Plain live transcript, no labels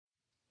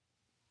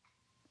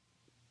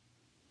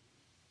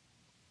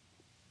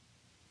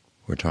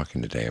We're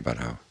talking today about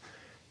how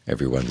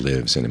everyone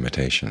lives in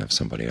imitation of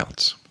somebody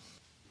else.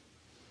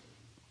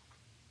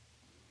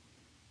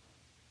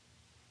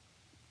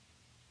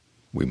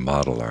 We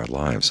model our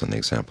lives on the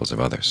examples of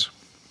others.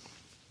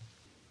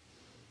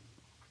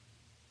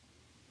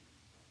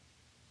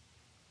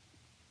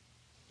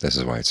 This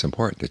is why it's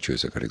important to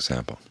choose a good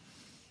example.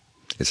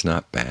 It's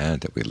not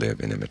bad that we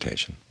live in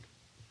imitation.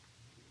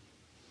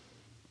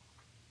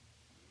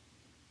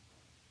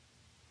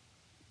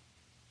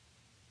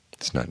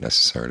 It's not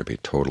necessary to be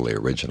totally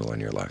original in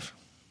your life.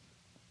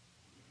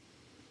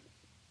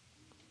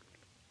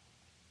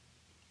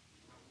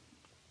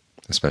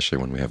 Especially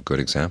when we have good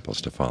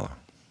examples to follow.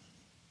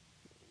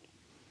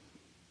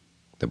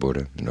 The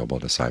Buddha, the noble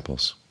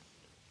disciples,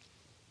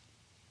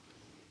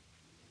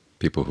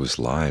 people whose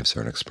lives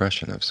are an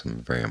expression of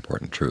some very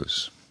important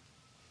truths.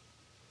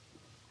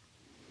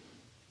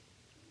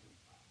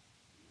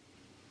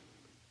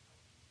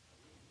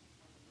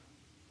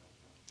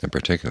 In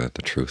particular,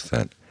 the truth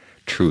that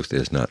truth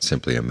is not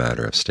simply a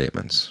matter of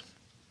statements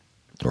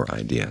or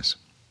ideas.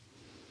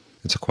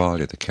 It's a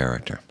quality of the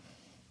character.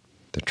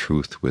 The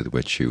truth with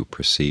which you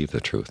perceive the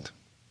truth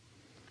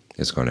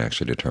is going to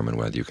actually determine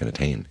whether you can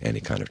attain any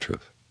kind of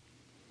truth.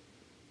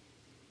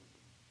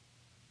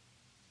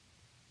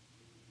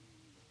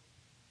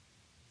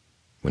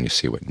 When you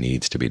see what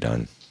needs to be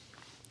done,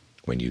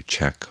 when you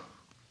check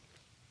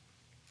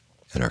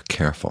and are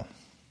careful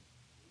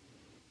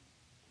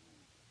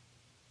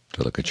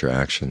to look at your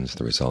actions,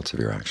 the results of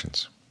your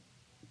actions,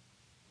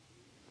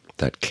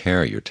 that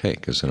care you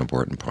take is an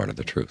important part of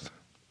the truth,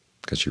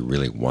 because you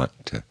really want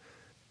to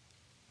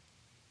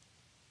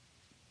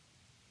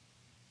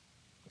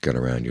get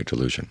around your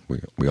delusion.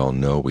 We all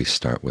know we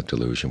start with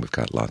delusion. We've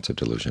got lots of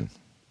delusion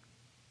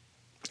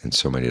in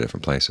so many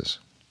different places.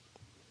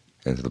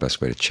 And the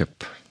best way to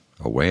chip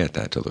away at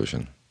that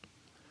delusion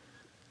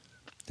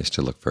is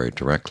to look very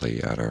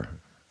directly at our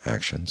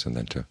actions and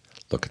then to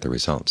look at the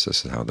results.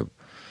 This is how the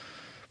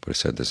Buddha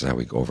said, this is how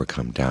we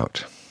overcome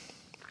doubt,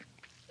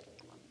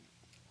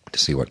 to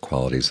see what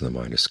qualities of the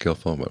mind are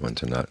skillful, what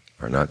ones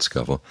are not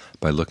skillful,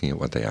 by looking at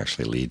what they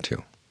actually lead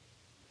to.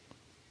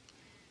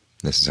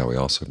 This is how we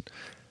also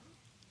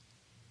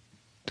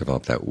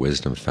develop that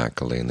wisdom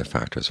faculty in the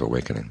factors of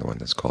awakening, the one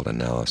that's called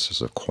analysis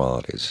of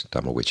qualities,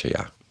 Dhamma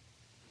vichaya.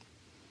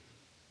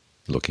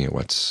 Looking at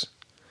what's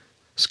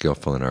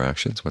skillful in our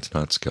actions, what's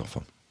not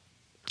skillful.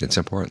 It's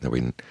important that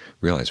we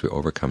realize we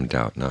overcome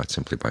doubt not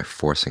simply by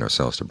forcing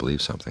ourselves to believe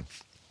something,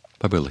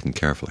 but by looking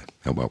carefully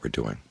at what we're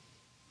doing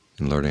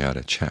and learning how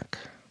to check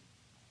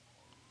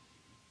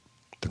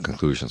the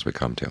conclusions we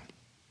come to.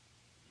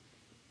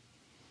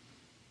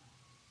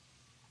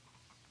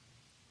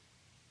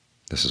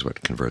 This is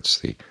what converts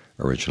the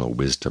original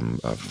wisdom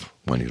of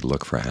wanting to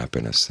look for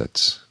happiness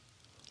that's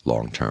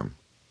long-term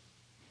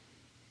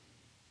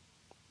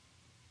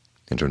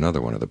into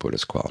another one of the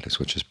Buddha's qualities,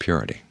 which is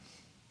purity.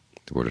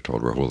 The Buddha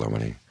told Rahula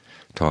when he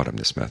taught him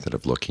this method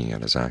of looking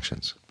at his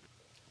actions,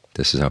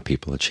 this is how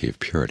people achieve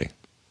purity.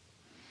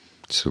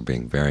 So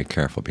being very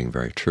careful, being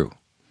very true.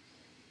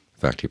 In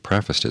fact, he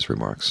prefaced his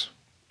remarks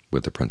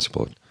with the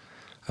principle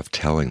of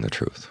telling the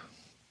truth.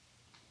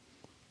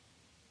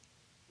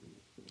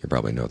 You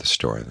probably know the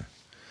story.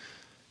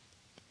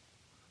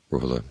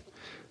 Rahula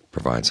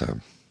provides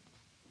a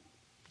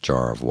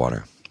jar of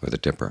water with a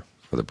dipper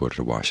for the Buddha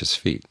to wash his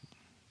feet.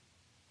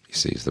 He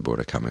sees the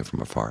Buddha coming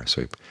from afar,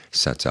 so he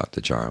sets out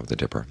the jar with the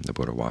dipper. The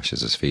Buddha washes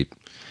his feet,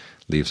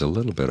 leaves a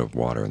little bit of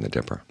water in the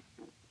dipper.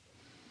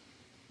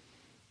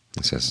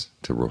 He says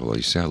to Rahula,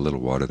 you see how little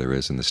water there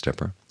is in this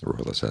dipper?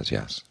 Rahula says,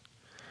 yes.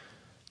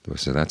 The Buddha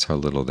says, that's how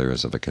little there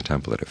is of a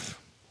contemplative.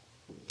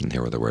 And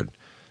here with the word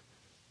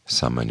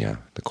samanya,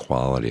 the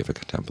quality of a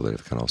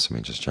contemplative, can also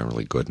mean just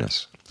generally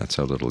goodness. That's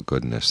how little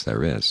goodness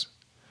there is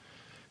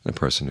in a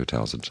person who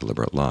tells a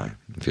deliberate lie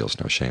and feels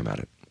no shame at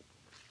it.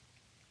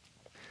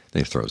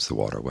 Then he throws the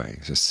water away.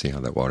 He says, see how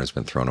that water's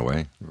been thrown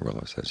away?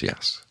 Rahula says,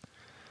 yes.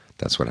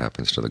 That's what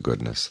happens to the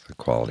goodness, the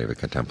quality of a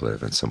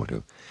contemplative, and someone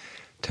who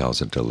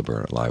tells a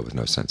deliberate lie with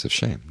no sense of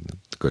shame.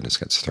 The goodness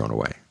gets thrown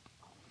away.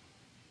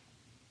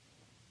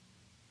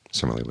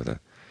 Similarly,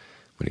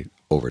 when he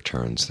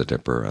overturns the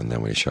dipper, and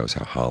then when he shows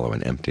how hollow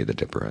and empty the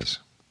dipper is.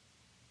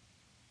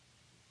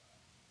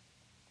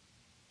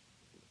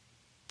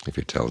 If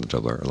you tell a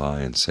deliberate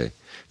lie and say,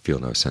 feel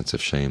no sense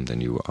of shame,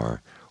 then you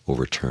are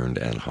overturned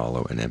and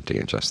hollow and empty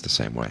in just the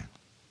same way.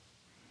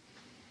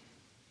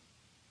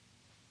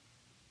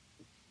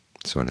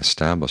 So in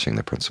establishing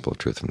the principle of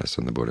truthfulness,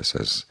 and the Buddha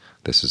says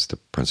this is the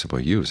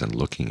principle you use in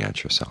looking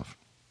at yourself,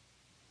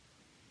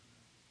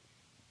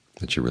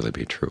 that you really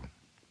be true.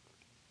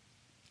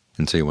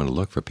 And so you want to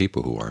look for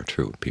people who are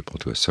true, people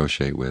to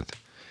associate with,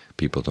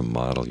 people to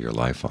model your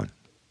life on,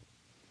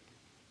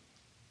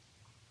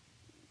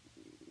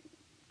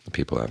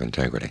 people who have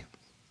integrity.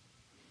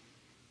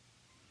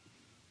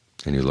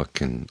 And you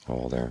look in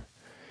all their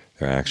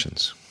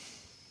actions,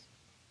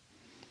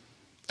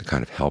 the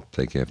kind of help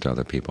they give to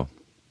other people,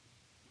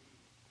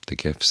 the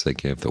gifts they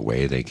give, the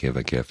way they give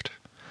a gift,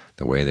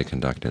 the way they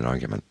conduct an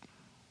argument,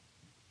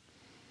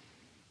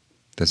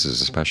 This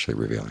is especially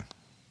revealing.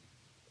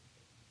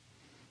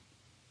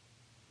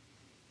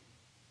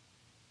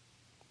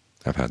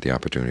 I've had the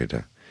opportunity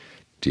to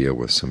deal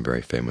with some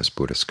very famous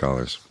Buddhist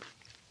scholars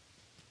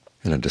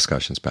in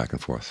discussions back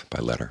and forth by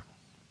letter.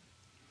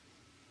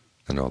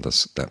 And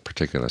that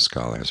particular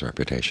scholar has a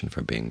reputation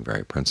for being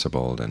very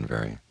principled and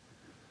very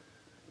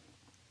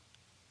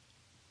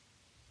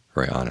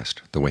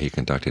honest. The way he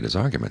conducted his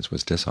arguments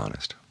was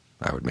dishonest.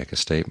 I would make a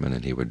statement,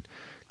 and he would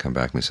come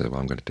back and say, well,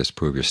 I'm going to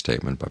disprove your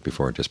statement, but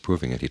before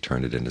disproving it, he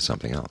turned it into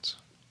something else.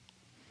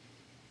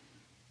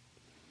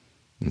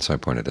 And so I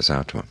pointed this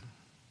out to him,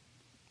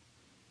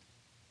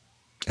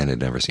 and it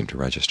never seemed to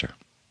register.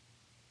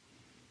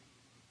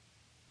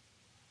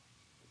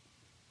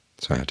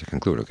 So I had to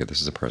conclude, okay, this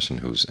is a person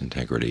whose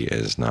integrity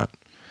is not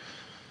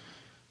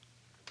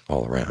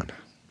all around,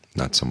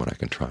 not someone I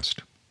can trust.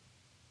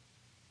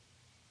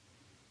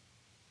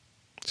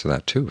 So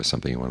that, too, is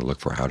something you want to look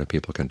for. How do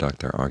people conduct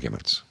their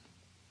arguments?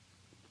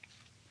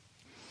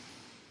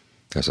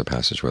 There's a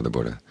passage where the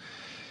Buddha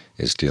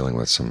is dealing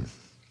with some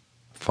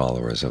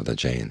followers of the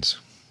Jains.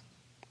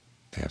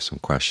 They have some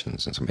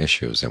questions and some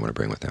issues they want to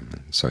bring with them,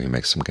 and so he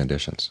makes some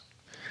conditions.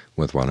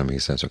 With one of them he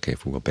says, okay,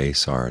 if we will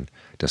base our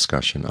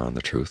discussion on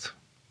the truth,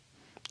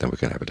 then we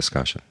can have a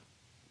discussion.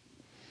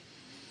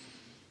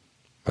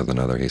 With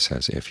another he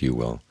says, if you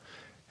will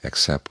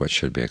accept what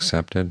should be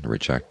accepted,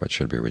 reject what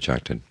should be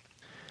rejected,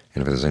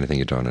 and if there's anything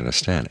you don't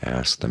understand,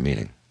 ask the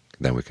meaning,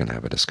 then we can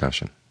have a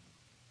discussion.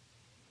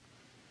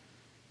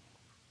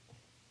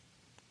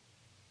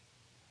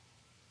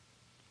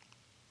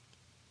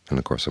 In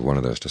the course of one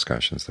of those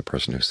discussions, the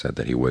person who said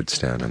that he would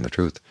stand on the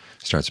truth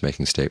starts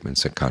making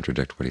statements that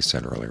contradict what he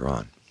said earlier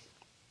on.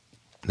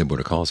 The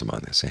Buddha calls him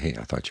on this, saying, hey,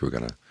 I thought you were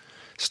going to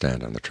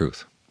stand on the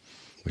truth,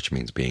 which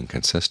means being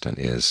consistent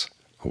is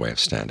a way of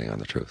standing on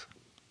the truth.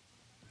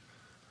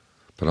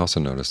 But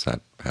also notice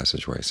that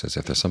passage where he says,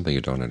 if there's something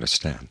you don't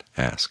understand,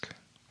 ask.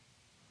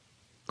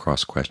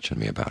 Cross-question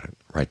me about it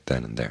right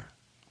then and there.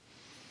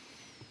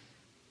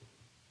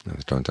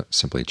 Don't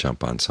simply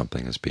jump on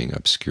something as being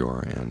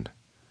obscure and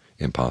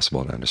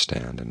impossible to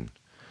understand and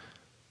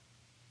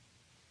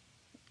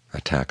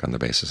attack on the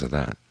basis of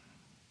that.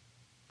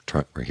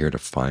 We're here to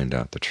find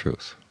out the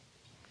truth.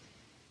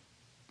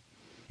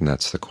 And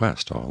that's the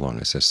quest all along,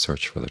 is this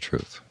search for the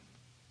truth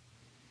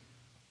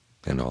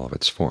in all of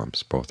its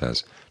forms, both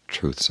as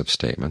truths of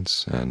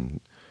statements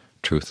and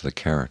truth of the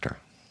character.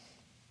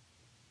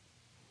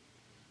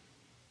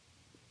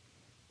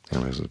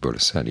 And as the Buddha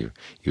said,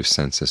 you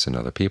sense this in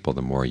other people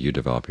the more you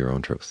develop your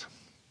own truth.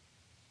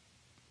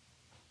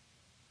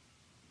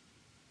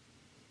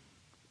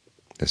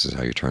 This is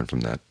how you turn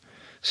from that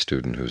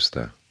student who's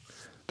the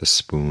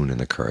spoon in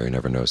the curry, who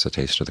never knows the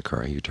taste of the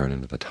curry. You turn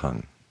into the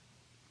tongue.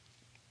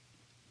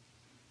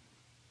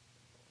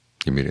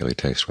 You immediately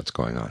taste what's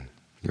going on.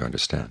 You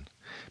understand,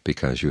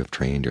 because you have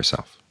trained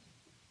yourself.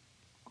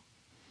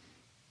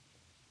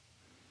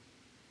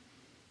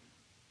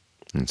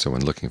 And so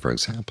when looking for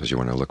examples, you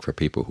want to look for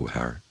people who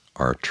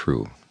are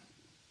true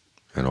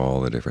in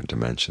all the different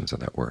dimensions of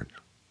that word.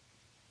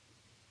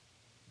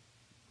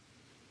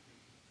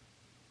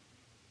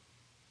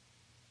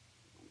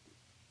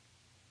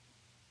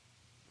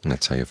 And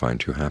that's how you find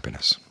true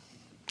happiness.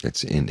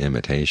 It's in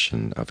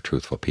imitation of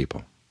truthful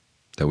people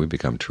that we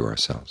become true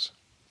ourselves.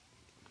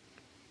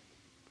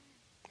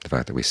 The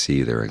fact that we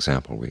see their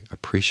example, we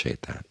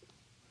appreciate that.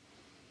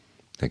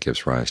 That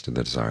gives rise to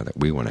the desire that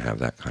we want to have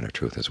that kind of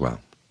truth as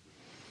well.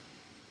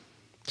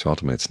 So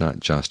ultimately it's not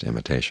just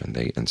imitation.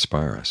 They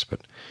inspire us, but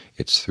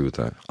it's through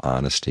the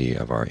honesty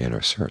of our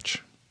inner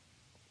search.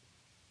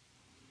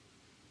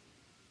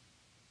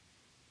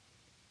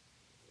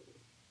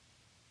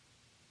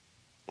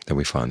 That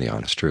we find the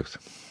honest truth.